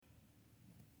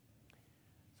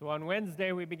So on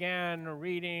Wednesday, we began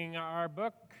reading our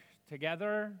book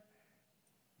together,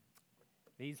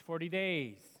 these 40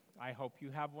 days. I hope you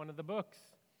have one of the books.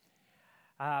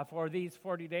 For these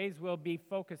 40 days, we'll be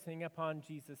focusing upon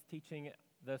Jesus teaching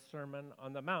the Sermon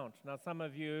on the Mount. Now, some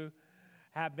of you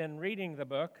have been reading the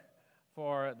book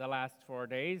for the last 4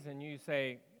 days, and you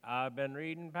say, I've been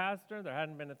reading, Pastor. There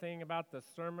hadn't been a thing about the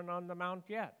Sermon on the Mount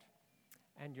yet.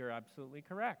 And you're absolutely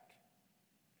correct.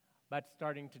 But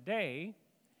starting today,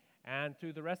 and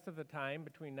through the rest of the time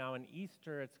between now and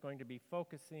Easter, it's going to be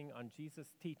focusing on Jesus'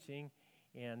 teaching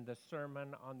in the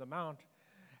Sermon on the Mount.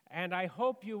 And I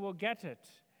hope you will get it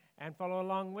and follow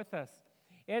along with us.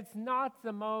 It's not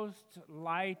the most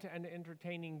light and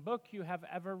entertaining book you have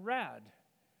ever read,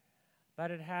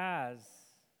 but it has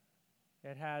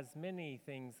many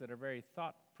things that are very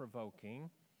thought-provoking.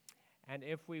 And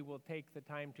if we will take the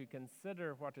time to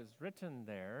consider what is written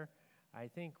there, I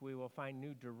think we will find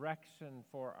new direction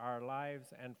for our lives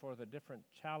and for the different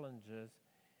challenges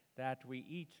that we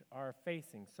each are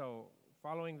facing. So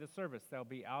following the service, they'll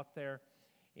be out there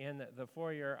in the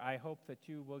foyer. I hope that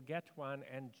you will get one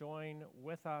and join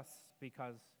with us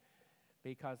because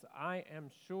I am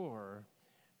sure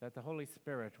that the Holy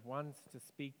Spirit wants to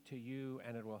speak to you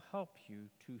and it will help you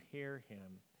to hear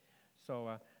Him.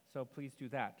 So please do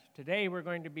that. Today we're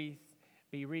going to be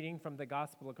reading from the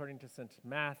Gospel according to St.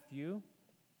 Matthew.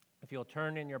 If you'll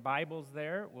turn in your Bibles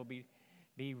there, we'll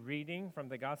be reading from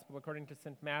the Gospel according to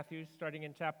St. Matthew, starting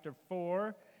in chapter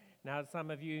 4. Now,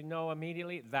 some of you know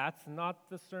immediately that's not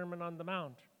the Sermon on the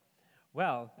Mount.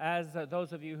 Well, as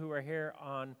those of you who are here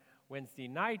on Wednesday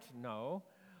night know,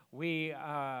 we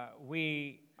are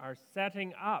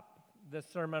setting up the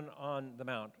Sermon on the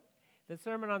Mount. The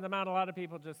Sermon on the Mount, a lot of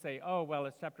people just say, oh, well,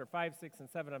 it's chapter 5, 6, and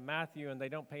 7 of Matthew, and they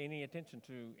don't pay any attention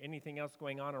to anything else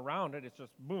going on around it. It's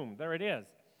just, boom, there it is.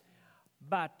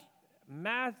 But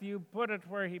Matthew put it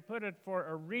where he put it for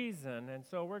a reason, and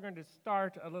so we're going to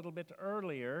start a little bit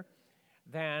earlier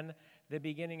than the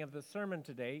beginning of the sermon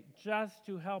today, just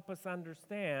to help us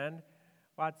understand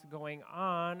what's going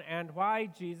on and why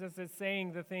Jesus is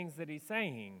saying the things that he's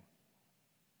saying.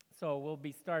 So we'll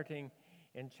be starting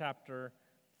in chapter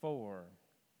 4.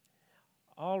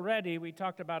 Already, we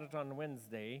talked about it on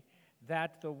Wednesday,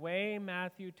 that the way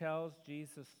Matthew tells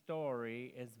Jesus'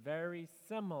 story is very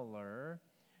similar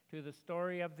to the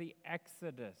story of the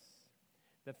Exodus,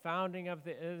 the founding of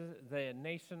the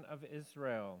nation of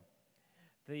Israel,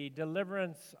 the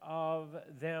deliverance of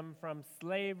them from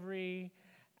slavery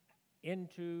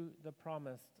into the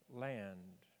promised land.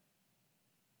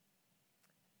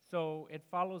 So it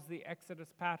follows the Exodus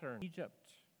pattern. Egypt.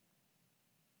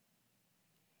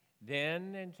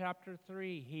 Then in chapter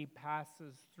 3, he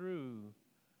passes through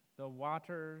the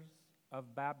waters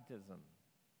of baptism.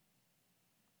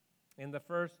 In the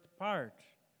first part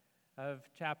of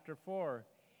chapter 4,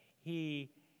 he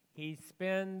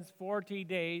spends 40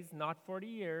 days, not 40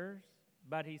 years,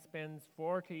 but he spends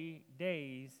 40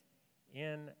 days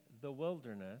in the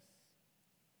wilderness.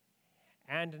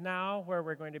 And now, where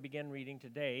we're going to begin reading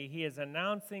today, he is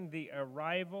announcing the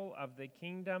arrival of the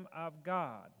kingdom of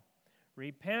God.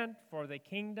 Repent, for the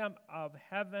kingdom of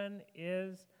heaven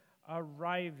is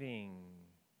arriving.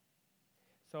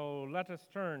 So let us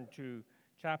turn to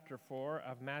chapter 4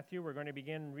 of Matthew. We're going to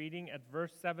begin reading at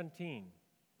verse 17.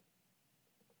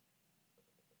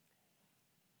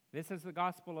 This is the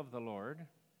gospel of the Lord.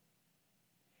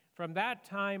 From that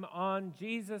time on,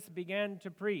 Jesus began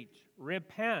to preach,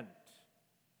 Repent,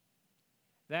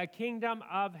 the kingdom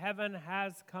of heaven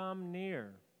has come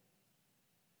near.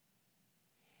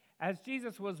 As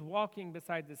Jesus was walking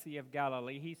beside the Sea of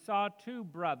Galilee, he saw two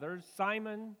brothers,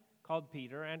 Simon, called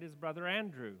Peter, and his brother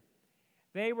Andrew.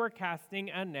 They were casting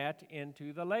a net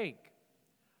into the lake,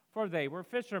 for they were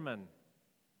fishermen.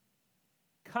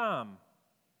 Come,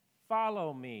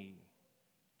 follow me,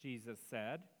 Jesus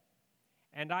said,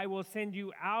 and I will send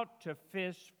you out to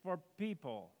fish for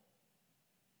people.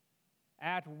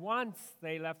 At once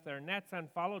they left their nets and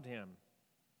followed him.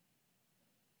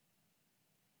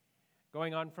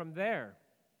 Going on from there,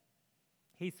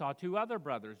 he saw two other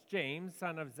brothers, James,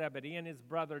 son of Zebedee, and his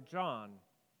brother John.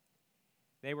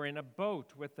 They were in a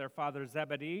boat with their father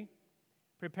Zebedee,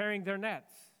 preparing their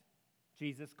nets.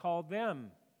 Jesus called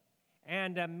them,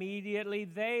 and immediately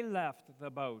they left the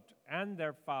boat and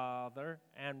their father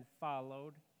and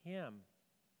followed him.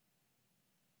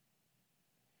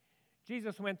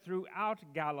 Jesus went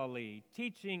throughout Galilee,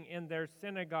 teaching in their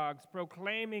synagogues,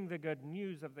 proclaiming the good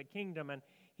news of the kingdom, and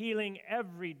healing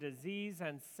every disease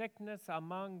and sickness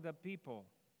among the people.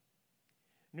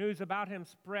 News about him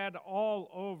spread all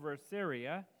over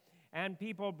Syria, And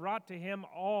people brought to him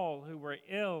all who were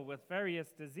ill with various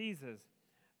diseases,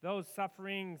 those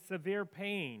suffering severe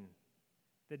pain,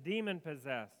 the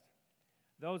demon-possessed,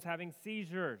 those having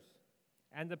seizures,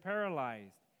 and the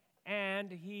paralyzed,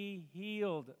 and he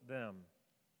healed them.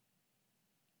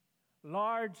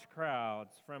 Large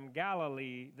crowds from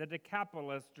Galilee, the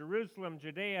Decapolis, Jerusalem,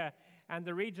 Judea, and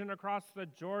the region across the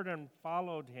Jordan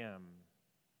followed him.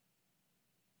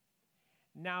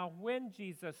 Now, when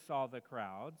Jesus saw the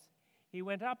crowds, he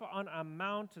went up on a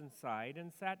mountainside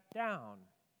and sat down.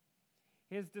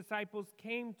 His disciples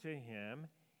came to him,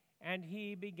 and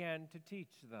he began to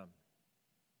teach them.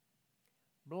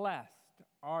 Blessed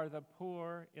are the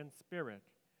poor in spirit,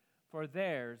 for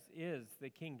theirs is the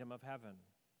kingdom of heaven.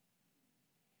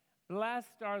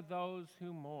 Blessed are those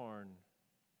who mourn,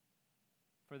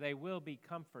 for they will be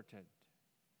comforted.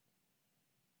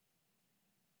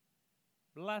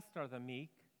 Blessed are the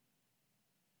meek,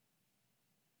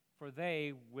 for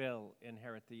they will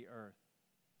inherit the earth.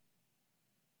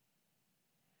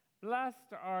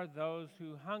 Blessed are those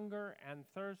who hunger and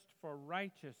thirst for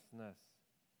righteousness,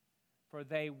 for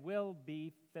they will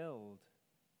be filled.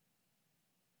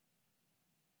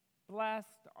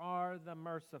 Blessed are the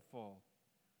merciful,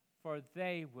 for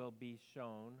they will be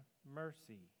shown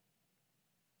mercy.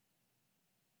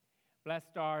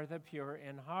 Blessed are the pure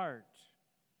in heart,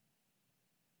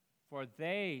 for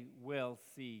they will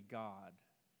see God.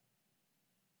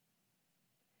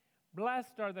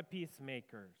 Blessed are the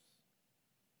peacemakers,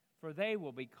 for they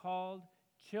will be called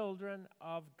children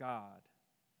of God.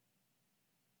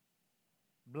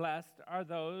 Blessed are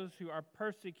those who are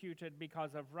persecuted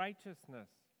because of righteousness,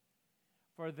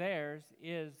 for theirs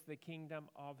is the kingdom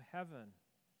of heaven.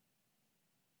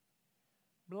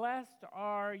 Blessed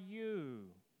are you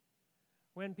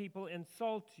when people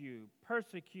insult you,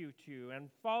 persecute you, and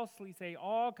falsely say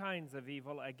all kinds of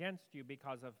evil against you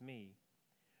because of me.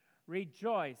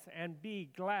 Rejoice and be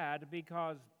glad,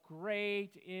 because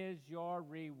great is your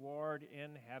reward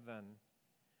in heaven.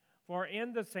 For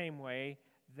in the same way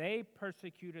they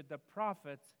persecuted the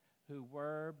prophets who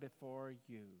were before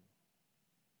you.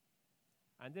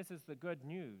 And this is the good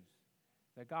news,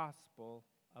 the gospel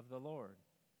of the Lord.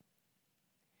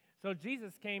 So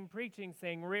Jesus came preaching,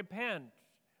 saying, repent,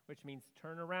 which means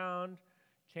turn around,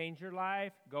 change your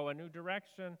life, go a new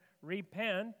direction,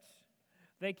 repent.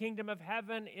 The kingdom of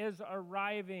heaven is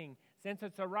arriving. Since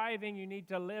it's arriving, you need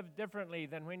to live differently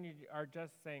than when you are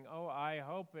just saying, oh, I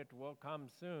hope it will come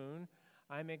soon.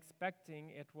 I'm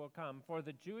expecting it will come. For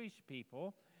the Jewish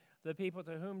people, the people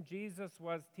to whom Jesus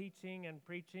was teaching and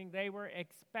preaching, they were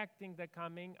expecting the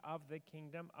coming of the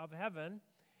kingdom of heaven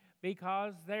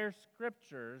because their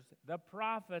scriptures, the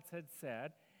prophets had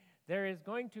said, there is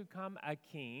going to come a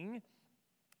king,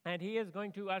 and he is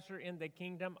going to usher in the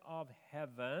kingdom of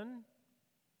heaven.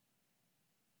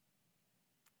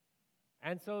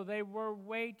 And so they were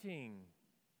waiting.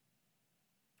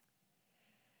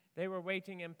 They were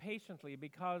waiting impatiently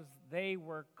because they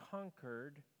were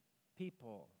conquered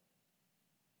people.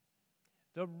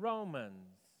 The Romans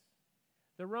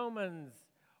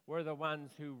were the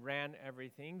ones who ran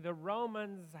everything. The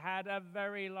Romans had a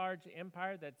very large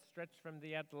empire that stretched from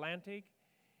the Atlantic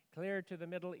clear to the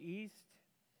Middle East.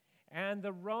 And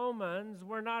the Romans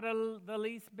were not the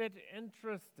least bit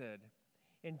interested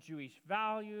in Jewish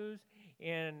values,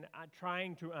 in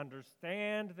trying to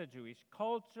understand the Jewish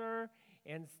culture.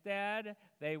 Instead,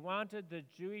 they wanted the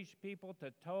Jewish people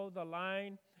to toe the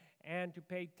line and to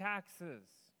pay taxes.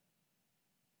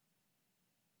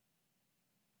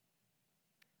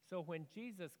 So when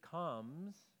Jesus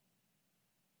comes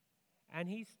and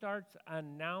he starts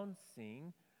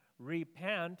announcing,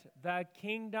 repent, the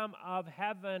kingdom of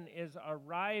heaven is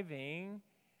arriving,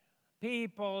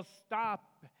 people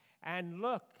stop and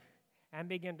look and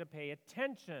begin to pay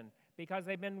attention because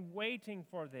they've been waiting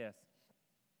for this.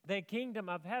 The kingdom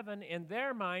of heaven, in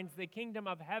their minds, the kingdom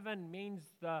of heaven means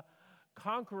the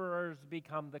conquerors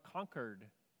become the conquered.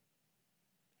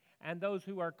 And those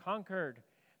who are conquered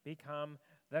become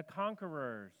the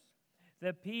conquerors.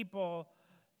 The people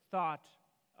thought,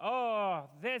 oh,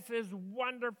 this is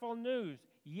wonderful news.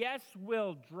 Yes,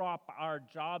 we'll drop our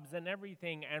jobs and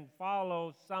everything and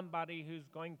follow somebody who's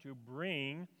going to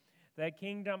bring the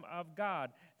kingdom of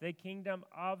God, the kingdom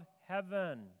of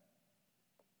heaven.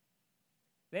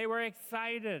 They were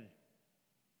excited.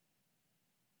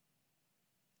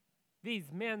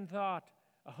 These men thought,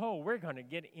 oh, we're going to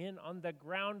get in on the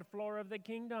ground floor of the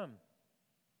kingdom.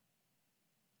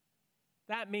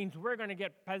 That means we're going to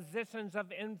get positions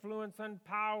of influence and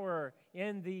power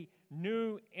in the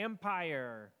new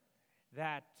empire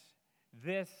that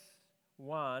this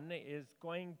one is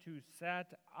going to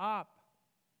set up.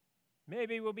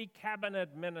 Maybe we'll be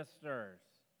cabinet ministers.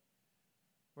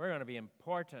 We're going to be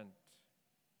important.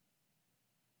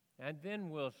 And then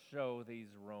we'll show these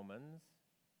Romans.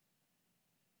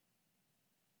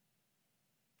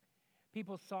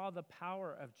 People saw the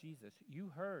power of Jesus.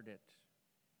 You heard it.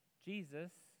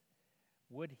 Jesus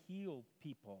would heal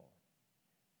people.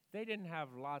 They didn't have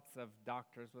lots of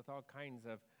doctors with all kinds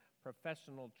of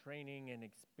professional training and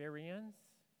experience.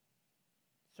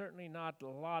 Certainly not a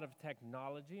lot of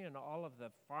technology and all of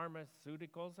the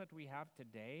pharmaceuticals that we have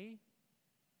today.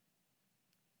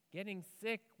 Getting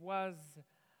sick was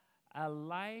a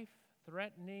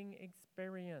life-threatening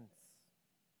experience.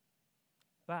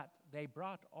 But they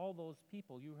brought all those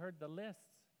people. You heard the lists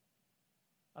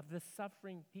of the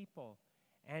suffering people.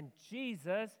 And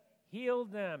Jesus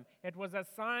healed them. It was a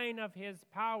sign of his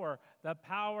power, the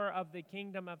power of the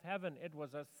kingdom of heaven. It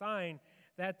was a sign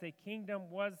that the kingdom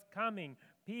was coming.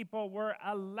 People were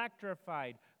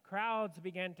electrified. Crowds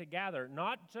began to gather,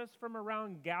 not just from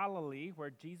around Galilee,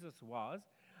 where Jesus was,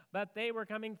 but they were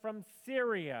coming from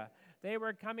Syria. They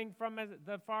were coming from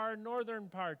the far northern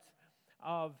parts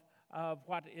of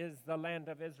what is the land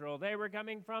of Israel. They were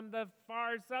coming from the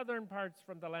far southern parts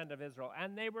from the land of Israel.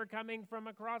 And they were coming from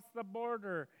across the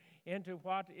border into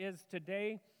what is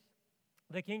today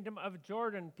the kingdom of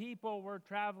Jordan. People were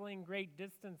traveling great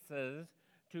distances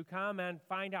to come and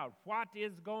find out what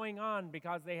is going on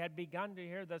because they had begun to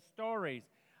hear the stories.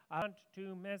 Not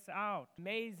to miss out.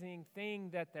 Amazing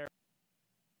thing that they're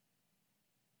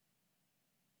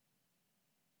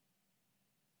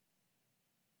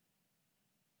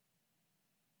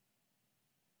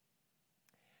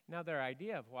Now, their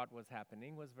idea of what was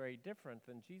happening was very different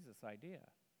than Jesus' idea.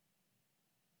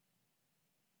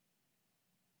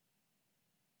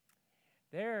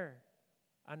 Their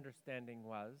understanding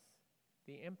was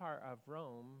the Empire of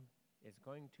Rome is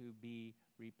going to be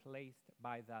replaced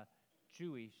by the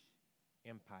Jewish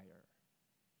Empire.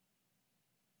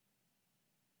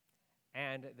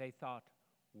 And they thought,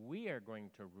 we are going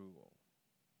to rule.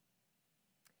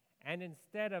 And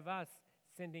instead of us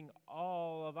sending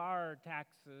all of our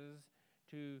taxes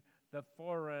to the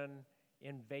foreign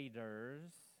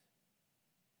invaders,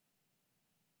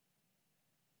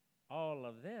 all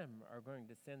of them are going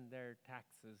to send their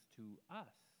taxes to us.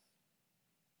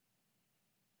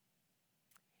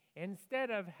 Instead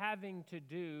of having to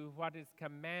do what is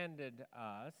commanded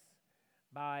us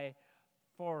by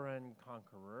foreign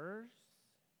conquerors,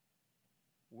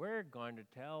 we're going to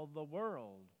tell the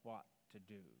world what to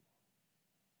do.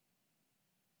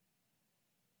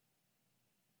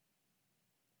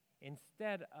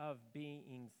 Instead of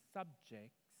being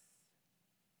subjects,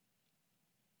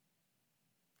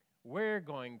 we're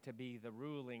going to be the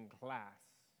ruling class.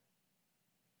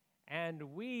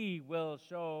 And we will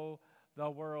show the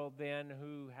world then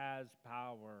who has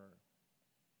power.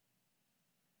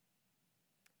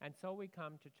 And so we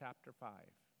come to chapter 5.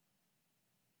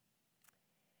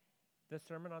 The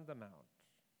Sermon on the Mount.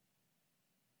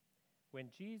 When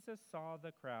Jesus saw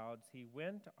the crowds, he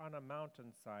went on a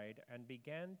mountainside and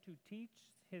began to teach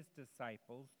his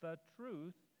disciples the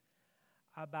truth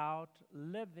about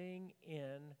living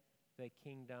in the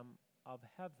kingdom of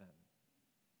heaven.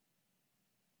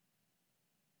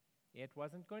 It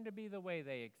wasn't going to be the way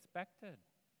they expected.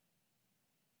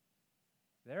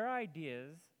 Their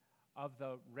ideas of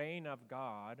the reign of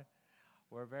God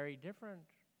were very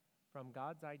different from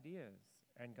God's ideas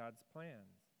and God's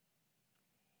plans.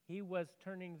 He was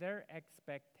turning their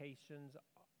expectations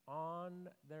on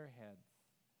their heads.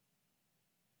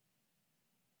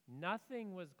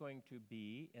 Nothing was going to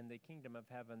be in the kingdom of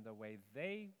heaven the way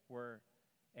they were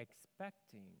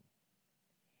expecting.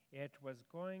 It was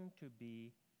going to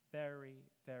be very,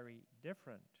 very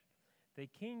different. The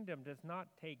kingdom does not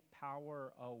take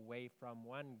power away from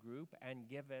one group and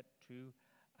give it to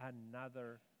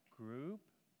another group.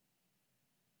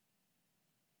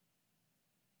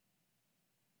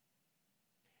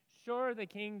 Sure, the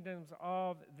kingdoms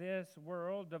of this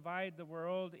world divide the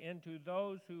world into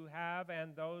those who have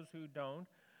and those who don't.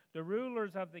 The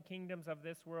rulers of the kingdoms of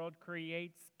this world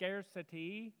create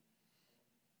scarcity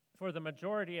for the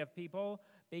majority of people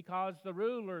because the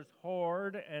rulers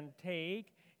hoard and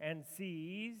take and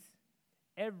seize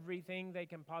everything they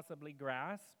can possibly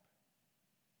grasp.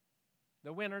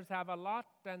 The winners have a lot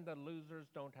and the losers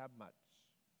don't have much.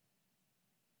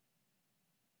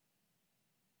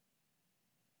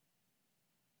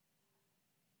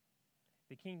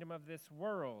 The kingdom of this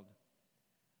world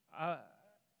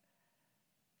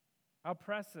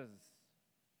oppresses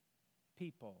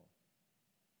people,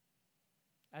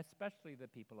 especially the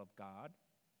people of God,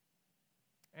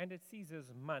 and it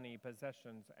seizes money,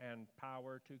 possessions, and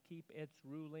power to keep its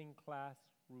ruling class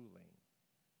ruling.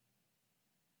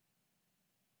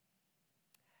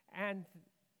 And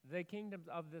the kingdoms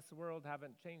of this world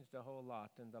haven't changed a whole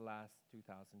lot in the last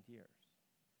 2,000 years.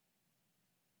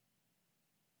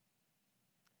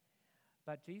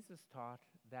 But Jesus taught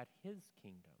that his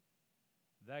kingdom,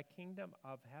 the kingdom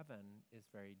of heaven, is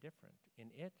very different. In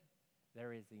it,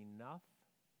 there is enough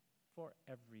for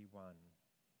everyone.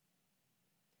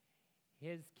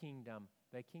 His kingdom,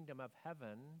 the kingdom of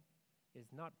heaven, is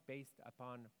not based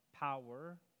upon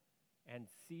power and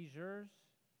seizures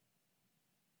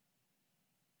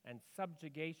and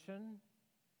subjugation.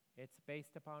 It's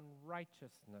based upon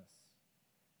righteousness,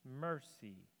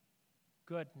 mercy,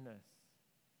 goodness,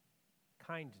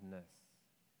 kindness,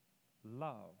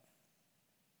 love.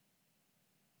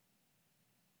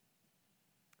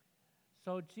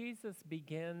 So Jesus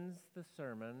begins the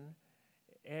sermon.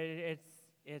 It's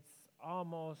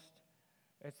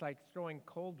like throwing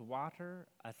cold water,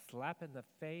 a slap in the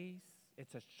face.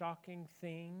 It's a shocking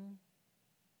thing.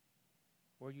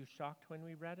 Were you shocked when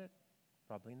we read it?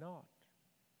 Probably not.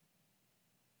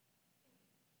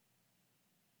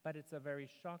 But it's a very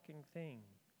shocking thing.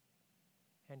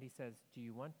 And he says, do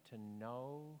you want to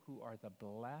know who are the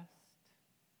blessed?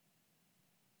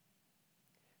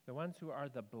 The ones who are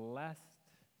the blessed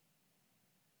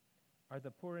are the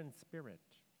poor in spirit,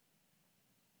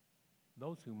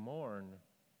 those who mourn,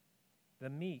 the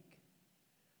meek,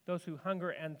 those who hunger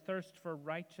and thirst for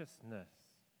righteousness,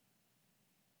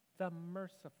 the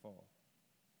merciful,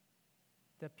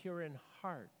 the pure in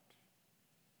heart,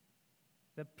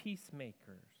 the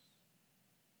peacemakers,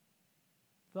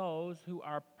 those who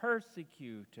are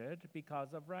persecuted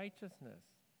because of righteousness,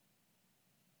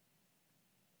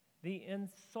 the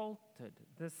insulted,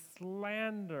 the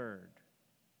slandered.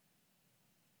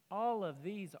 All of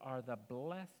these are the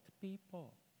blessed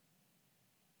people.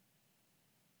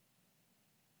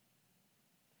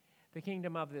 The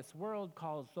kingdom of this world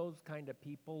calls those kind of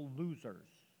people losers.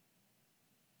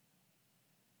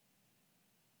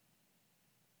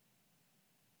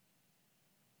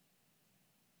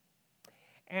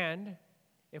 And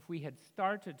if we had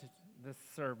started this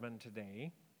sermon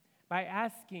today by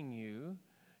asking you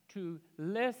to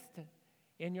list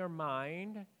in your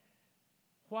mind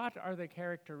what are the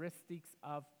characteristics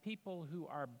of people who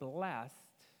are blessed,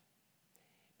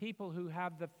 people who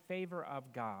have the favor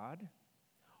of God,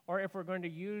 or if we're going to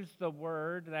use the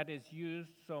word that is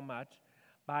used so much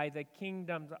by the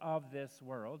kingdoms of this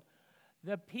world,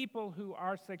 the people who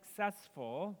are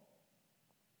successful,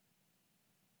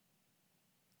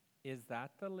 is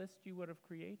that the list you would have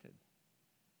created?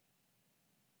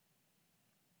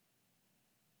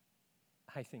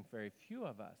 I think very few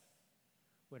of us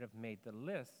would have made the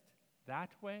list that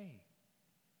way.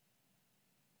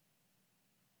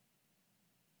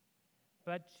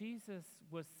 But Jesus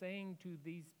was saying to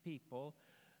these people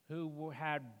who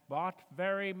had bought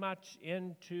very much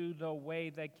into the way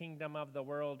the kingdom of the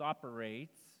world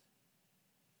operates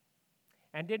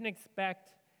and didn't expect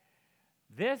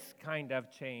this kind of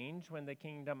change when the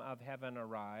kingdom of heaven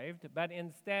arrived, but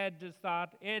instead just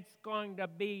thought it's going to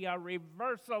be a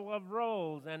reversal of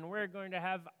roles and we're going to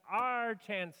have our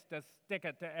chance to stick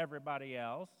it to everybody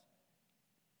else.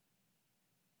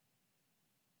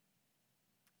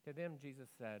 To them, Jesus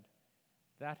said,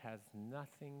 that has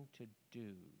nothing to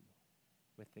do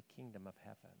with the kingdom of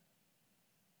heaven.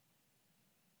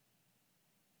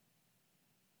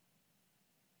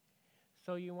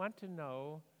 So you want to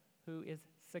know who is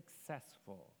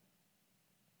successful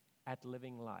at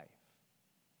living life,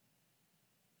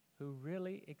 who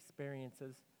really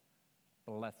experiences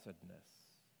blessedness,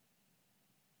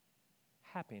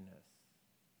 happiness.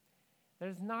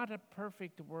 There's not a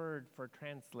perfect word for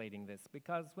translating this,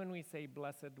 because when we say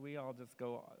blessed, we all just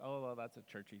go, oh, well, that's a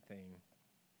churchy thing.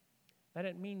 But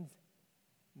it means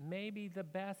maybe the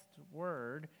best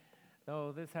word,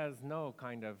 though this has no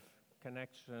kind of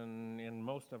connection in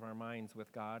most of our minds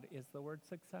with God, is the word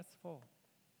successful.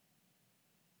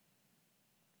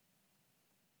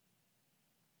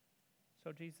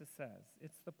 So Jesus says,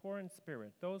 it's the poor in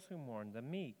spirit, those who mourn, the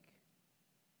meek,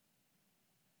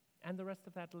 and the rest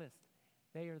of that list.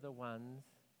 They are the ones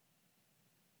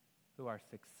who are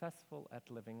successful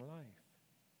at living life.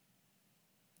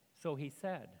 So he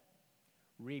said,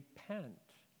 repent,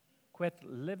 quit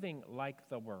living like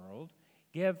the world,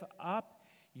 give up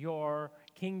your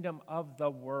kingdom of the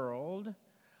world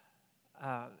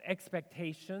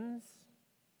expectations,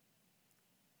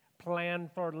 plan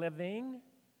for living,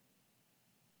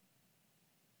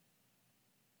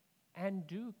 and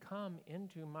do come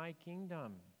into my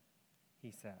kingdom, he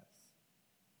says.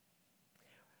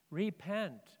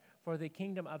 Repent, for the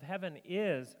kingdom of heaven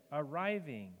is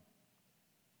arriving.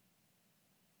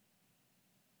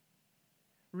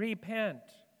 Repent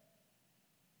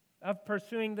of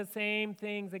pursuing the same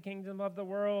things the kingdom of the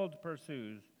world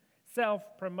pursues.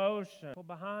 Self-promotion.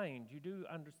 Behind, you do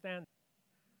understand.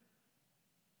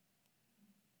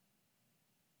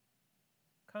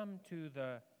 Come to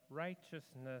the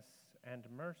righteousness and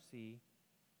mercy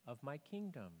of my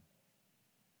kingdom.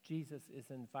 Jesus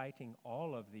is inviting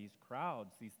all of these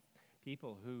crowds, these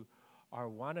people who are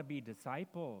wannabe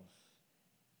disciples.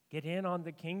 Get in on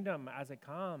the kingdom as it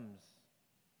comes.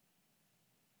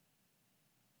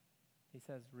 He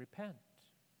says, repent.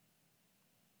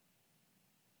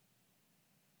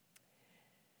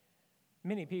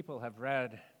 Many people have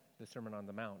read the Sermon on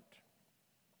the Mount.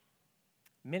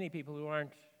 Many people who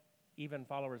aren't even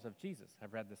followers of Jesus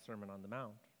have read the Sermon on the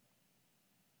Mount.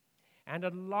 And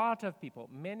a lot of people,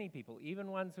 many people,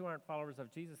 even ones who aren't followers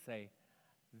of Jesus, say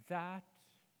that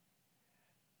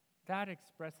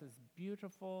expresses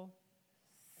beautiful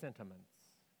sentiments.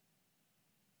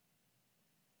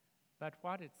 But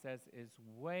what it says is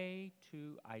way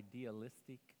too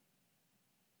idealistic.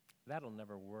 That'll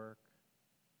never work.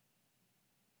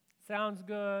 Sounds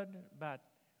good, but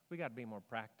we got to be more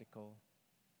practical.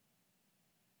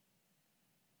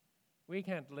 We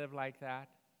can't live like that.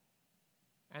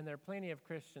 And there are plenty of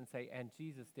Christians say, and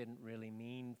Jesus didn't really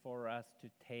mean for us to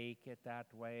take it that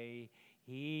way.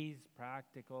 He's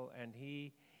practical and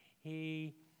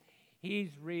he's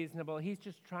reasonable. He's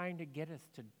just trying to get us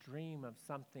to dream of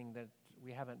something that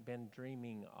we haven't been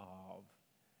dreaming of,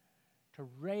 to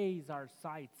raise our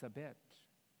sights a bit.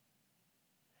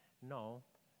 No,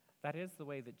 that is the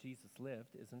way that Jesus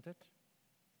lived, isn't it?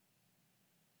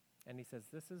 And he says,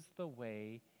 this is the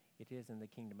way it is in the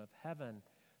kingdom of heaven.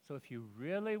 So if you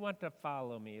really want to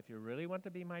follow me, if you really want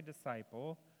to be my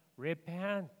disciple,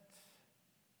 repent.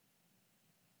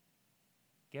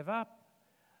 Give up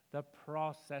the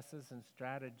processes and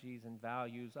strategies and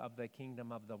values of the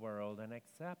kingdom of the world and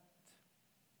accept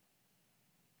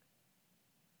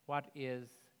what is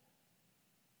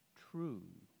true,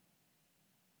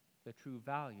 the true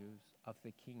values of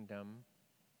the kingdom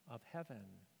of heaven.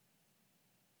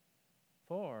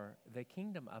 For the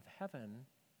kingdom of heaven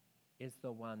is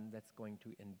the one that's going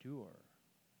to endure.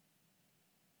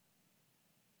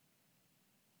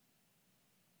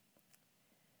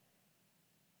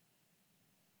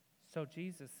 So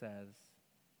Jesus says,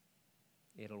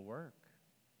 it'll work.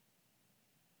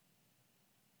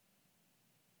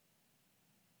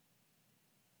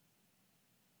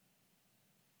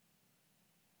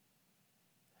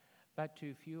 But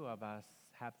too few of us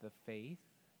have the faith.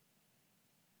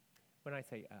 When I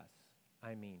say us,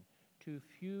 I mean too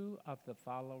few of the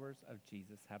followers of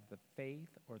Jesus have the faith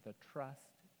or the trust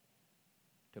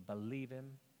to believe him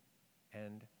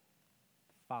and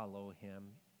follow him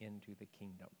into the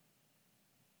kingdom.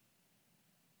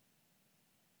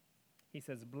 He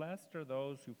says, blessed are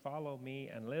those who follow me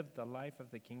and live the life of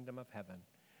the kingdom of heaven.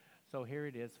 So here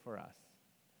it is for us.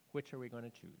 Which are we going to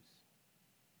choose?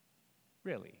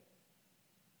 Really?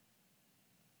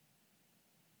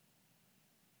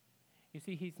 You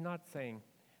see, he's not saying,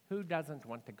 who doesn't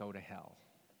want to go to hell?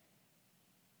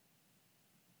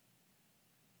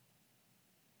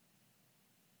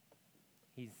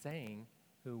 He's saying,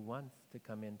 who wants to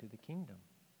come into the kingdom?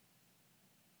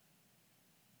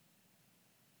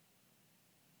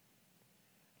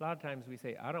 A lot of times we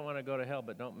say, I don't want to go to hell,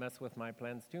 but don't mess with my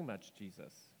plans too much,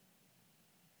 Jesus.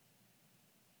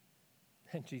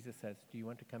 And Jesus says, do you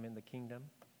want to come in the kingdom?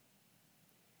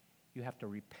 You have to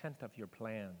repent of your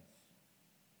plans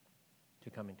to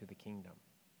come into the kingdom.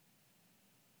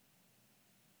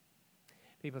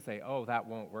 People say, oh, that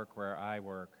won't work where I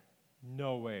work.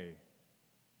 No way.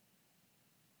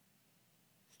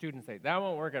 Students say, that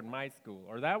won't work at my school,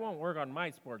 or that won't work on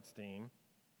my sports team.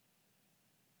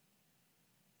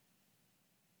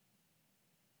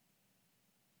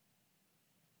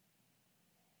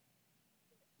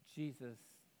 Jesus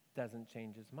doesn't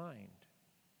change his mind.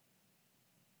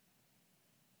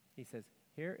 He says,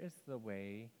 here is the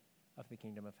way of the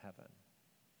kingdom of heaven.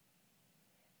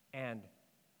 And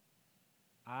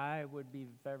I would be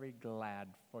very glad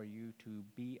for you to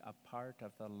be a part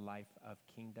of the life of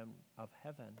kingdom of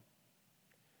heaven.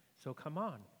 So come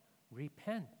on,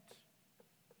 repent.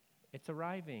 It's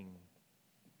arriving.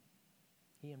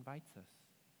 He invites us.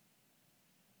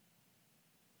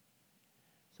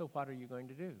 So what are you going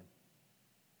to do?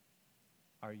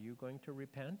 Are you going to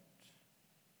repent?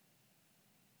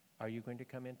 Are you going to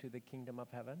come into the kingdom of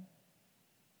heaven?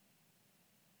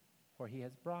 For he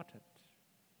has brought it.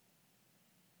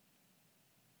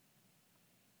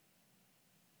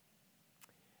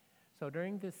 So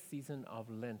during this season of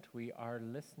Lent, we are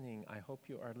listening, I hope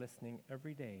you are listening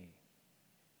every day,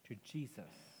 to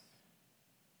Jesus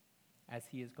as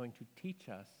he is going to teach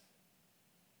us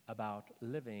about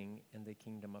living in the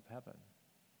kingdom of heaven.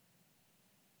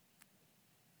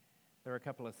 There are a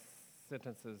couple of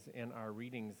sentences in our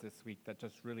readings this week that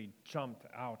just really jumped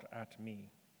out at me.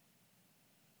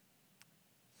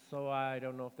 So I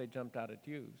don't know if they jumped out at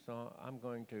you, so I'm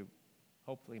going to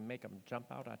hopefully make them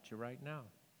jump out at you right now.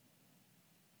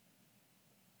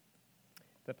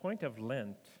 The point of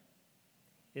Lent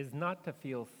is not to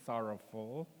feel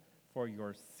sorrowful for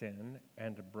your sin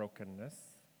and brokenness.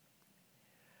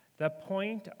 The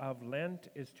point of Lent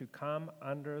is to come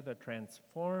under the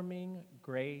transforming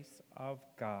grace of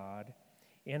God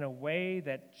in a way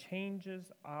that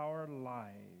changes our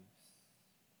lives.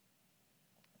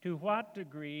 To what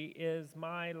degree is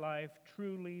my life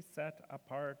truly set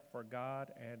apart for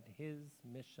God and his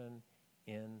mission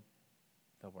in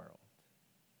the world?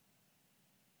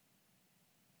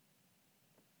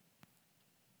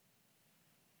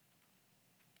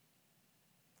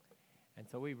 And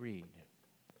so we read,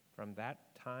 from that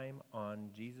time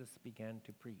on, Jesus began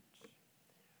to preach,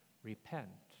 repent,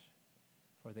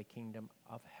 for the kingdom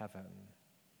of heaven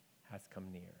has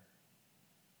come near.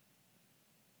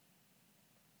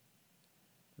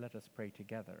 Let us pray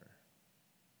together.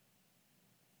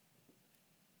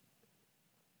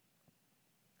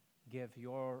 Give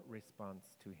your response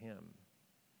to him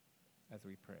as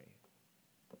we pray.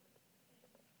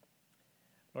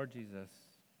 Lord Jesus,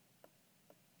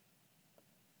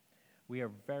 we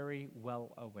are very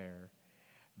well aware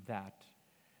that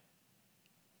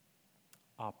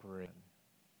operation,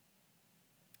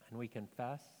 and we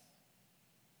confess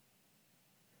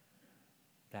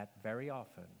that very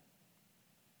often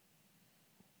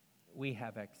we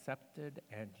have accepted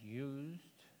and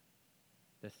used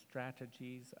the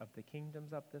strategies of the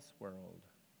kingdoms of this world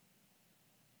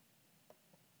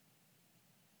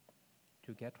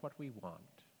to get what we want,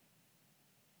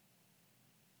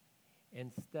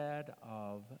 instead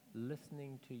of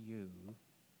listening to you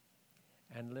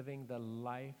and living the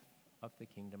life of the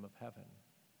kingdom of heaven,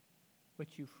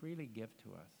 which you freely give to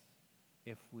us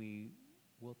if we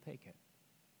will take it.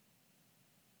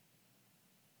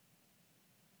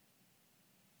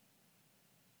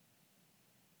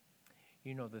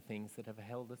 You know the things that have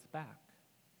held us back.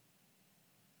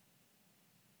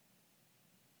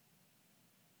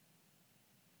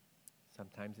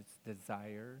 Sometimes it's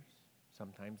desires,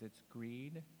 sometimes it's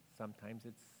greed, sometimes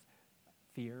it's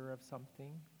fear of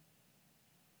something.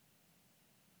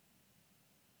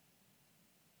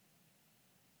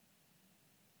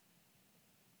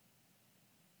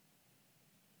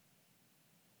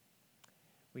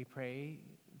 We pray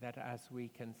that as we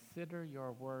consider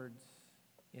your words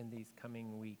in these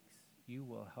coming weeks, you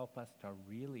will help us to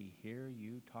really hear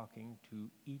you talking to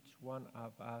each one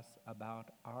of us about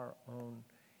our own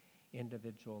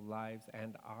individual lives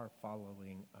and our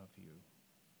following of you.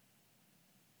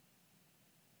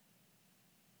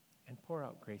 And pour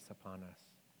out grace upon us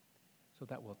so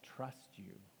that we'll trust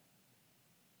you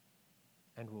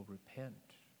and will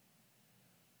repent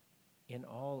in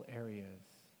all areas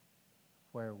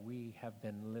where we have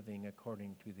been living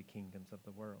according to the kingdoms of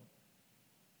the world.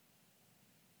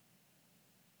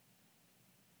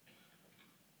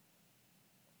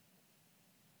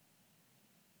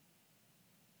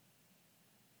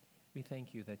 We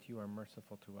thank you that you are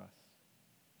merciful to us,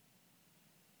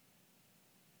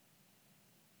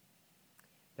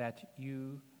 that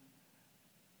you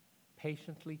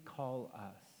patiently call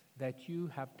us, that you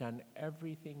have done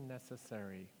everything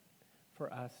necessary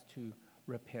for us to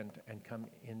repent and come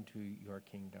into your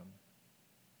kingdom.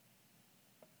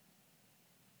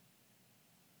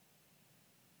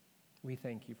 We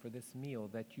thank you for this meal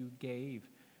that you gave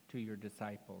to your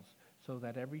disciples, so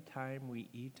that every time we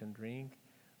eat and drink,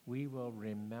 we will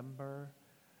remember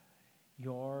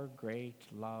your great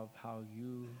love, how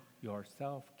you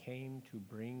yourself came to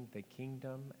bring the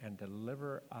kingdom and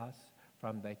deliver us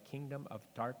from the kingdom of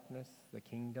darkness, the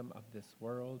kingdom of this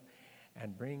world,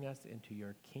 and bring us into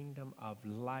your kingdom of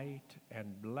light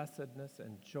and blessedness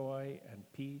and joy and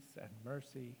peace and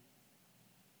mercy.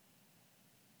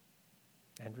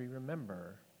 And we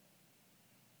remember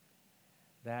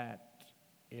that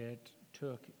it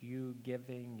took you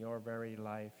giving your very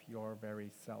life, your very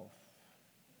self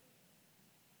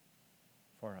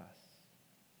for us.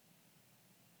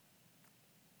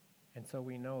 And so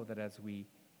we know that as we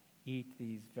eat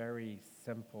these very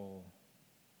simple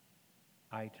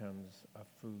items of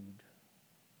food,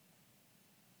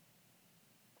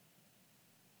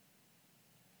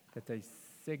 that they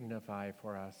signify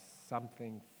for us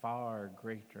something far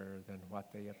greater than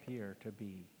what they appear to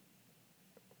be.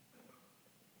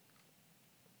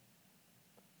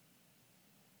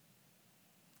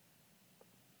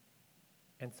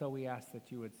 And so we ask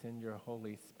that you would send your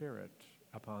Holy Spirit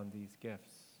upon these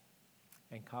gifts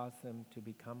and cause them to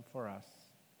become for us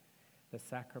the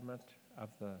sacrament of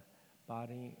the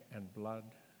body and blood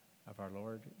of our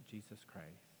Lord Jesus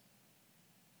Christ.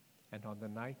 And on the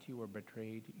night you were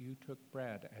betrayed, you took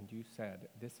bread and you said,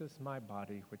 "This is my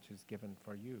body which is given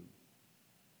for you."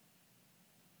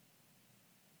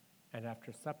 And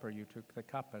after supper you took the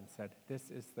cup and said, "This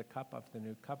is the cup of the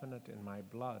new covenant in my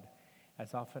blood.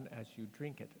 As often as you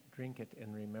drink it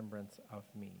in remembrance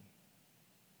of me."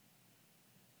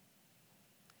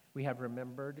 We have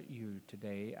remembered you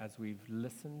today as we've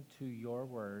listened to your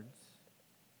words,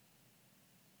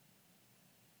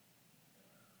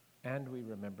 and we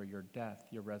remember your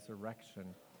death, your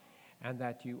resurrection, and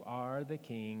that you are the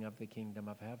King of the kingdom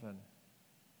of heaven.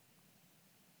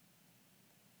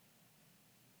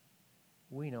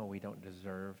 We know we don't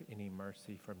deserve any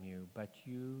mercy from you, but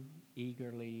you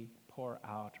eagerly pour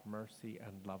out mercy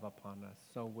and love upon us.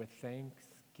 So with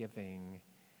thanksgiving,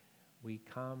 we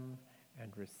come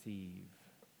and receive.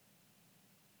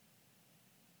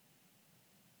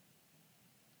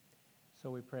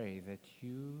 So we pray that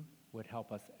you would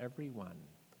help us, everyone,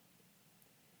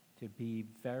 to be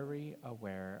very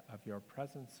aware of your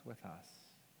presence with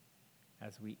us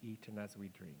as we eat and as we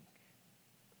drink.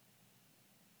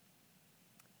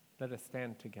 Let us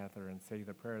stand together and say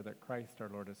the prayer that Christ our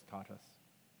Lord has taught us.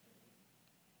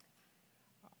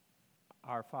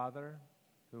 Our Father,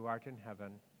 who art in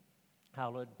heaven,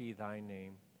 hallowed be thy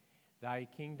name. Thy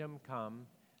kingdom come,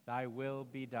 thy will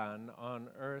be done on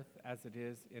earth as it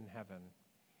is in heaven.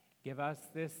 Give us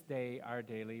this day our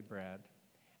daily bread,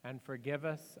 and forgive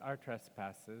us our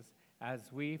trespasses,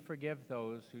 as we forgive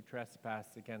those who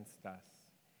trespass against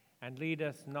us. And lead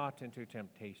us not into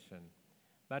temptation,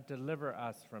 but deliver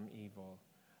us from evil.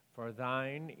 For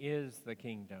thine is the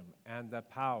kingdom, and the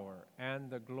power, and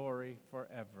the glory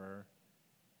forever.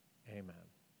 Amen.